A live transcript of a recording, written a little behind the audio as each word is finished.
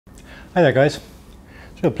Hi there guys,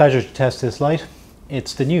 it's a real pleasure to test this light.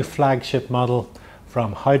 It's the new flagship model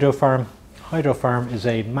from Hydrofarm. Hydrofarm is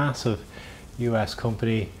a massive US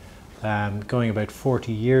company going about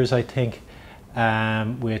 40 years I think,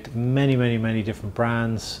 with many different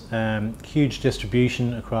brands, huge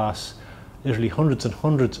distribution across literally hundreds and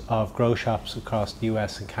hundreds of grow shops across the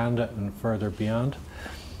US and Canada and further beyond.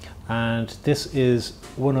 And this is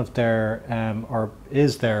one of their, or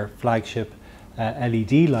is their flagship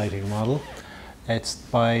LED lighting model. It's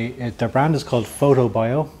their brand is called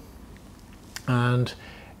Photobio, and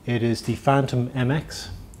it is the Phantom MX.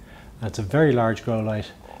 It's a very large grow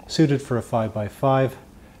light, suited for a 5x5,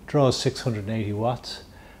 draws 680 watts,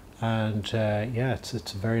 and yeah, it's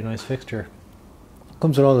a very nice fixture.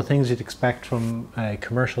 Comes with all the things you'd expect from a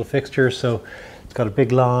commercial fixture. So it's got a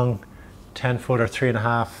big long 10-foot or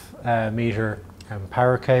 3.5 meter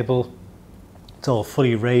power cable. It's all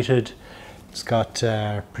fully rated. It's got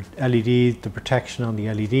LED, the protection on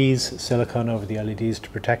the LEDs, silicone over the LEDs to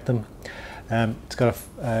protect them. It's got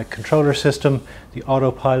a controller system, the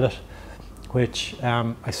autopilot, which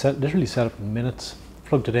I literally set up in minutes,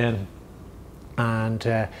 plugged it in, and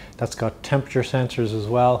that's got temperature sensors as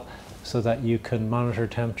well, so that you can monitor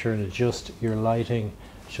temperature and adjust your lighting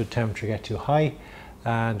should temperature get too high,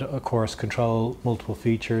 and of course control multiple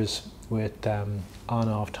features with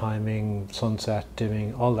on-off timing, sunset,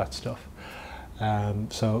 dimming, all that stuff.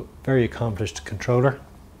 So very accomplished controller.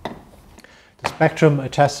 The spectrum, I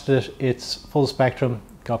tested it, it's full spectrum,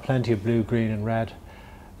 got plenty of blue, green and red,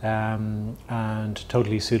 and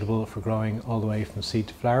totally suitable for growing all the way from seed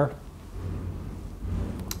to flower.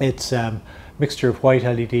 It's mixture of white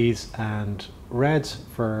LEDs and reds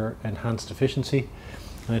for enhanced efficiency,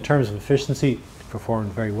 and in terms of efficiency it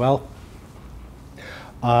performed very well.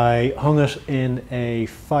 I hung it in a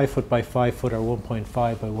 5-foot by 5-foot or 1.5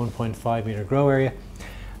 by 1.5 meter grow area.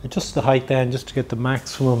 Adjust the height then just to get the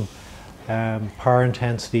maximum power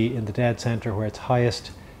intensity in the dead center where it's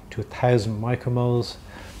highest to 1000 micromoles,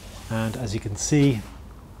 and as you can see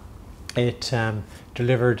it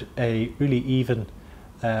delivered a really even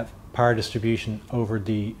power distribution over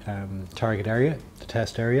the target area, the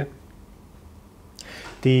test area.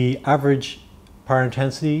 The average power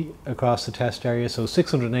intensity across the test area, so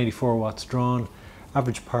 684 watts drawn,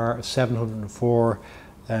 average power of 704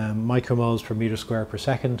 micromoles per meter square per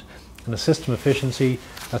second, and the system efficiency,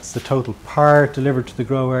 that's the total power delivered to the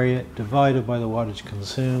grow area divided by the wattage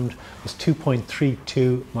consumed, was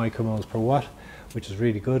 2.32 micromoles per watt, which is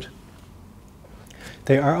really good.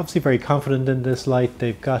 They are obviously very confident in this light.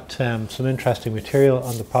 They've got some interesting material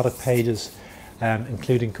on the product pages,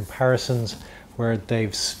 including comparisons where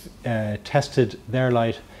they've tested their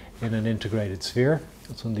light in an integrated sphere.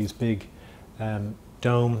 It's one of these big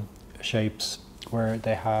dome shapes where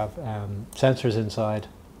they have sensors inside.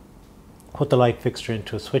 Put the light fixture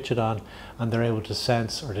into, switch it on, and they're able to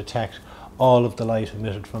sense or detect all of the light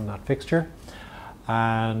emitted from that fixture.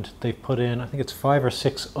 And they've put in, I think it's 5 or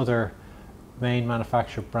 6 other main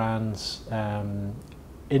manufacturer brands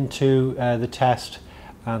into the test,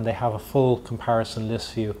 and they have a full comparison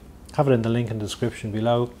list for you. Have it in the link in the description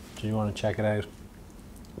below if you want to check it out.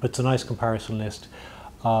 But it's a nice comparison list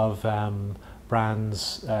of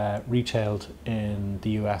brands retailed in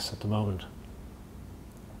the US at the moment.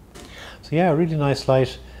 So yeah, really nice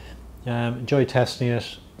light. Enjoy testing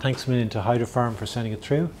it. Thanks a million to Hydrofarm for sending it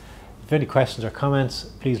through. If you have any questions or comments,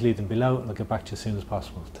 please leave them below and I'll get back to you as soon as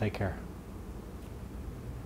possible. Take care.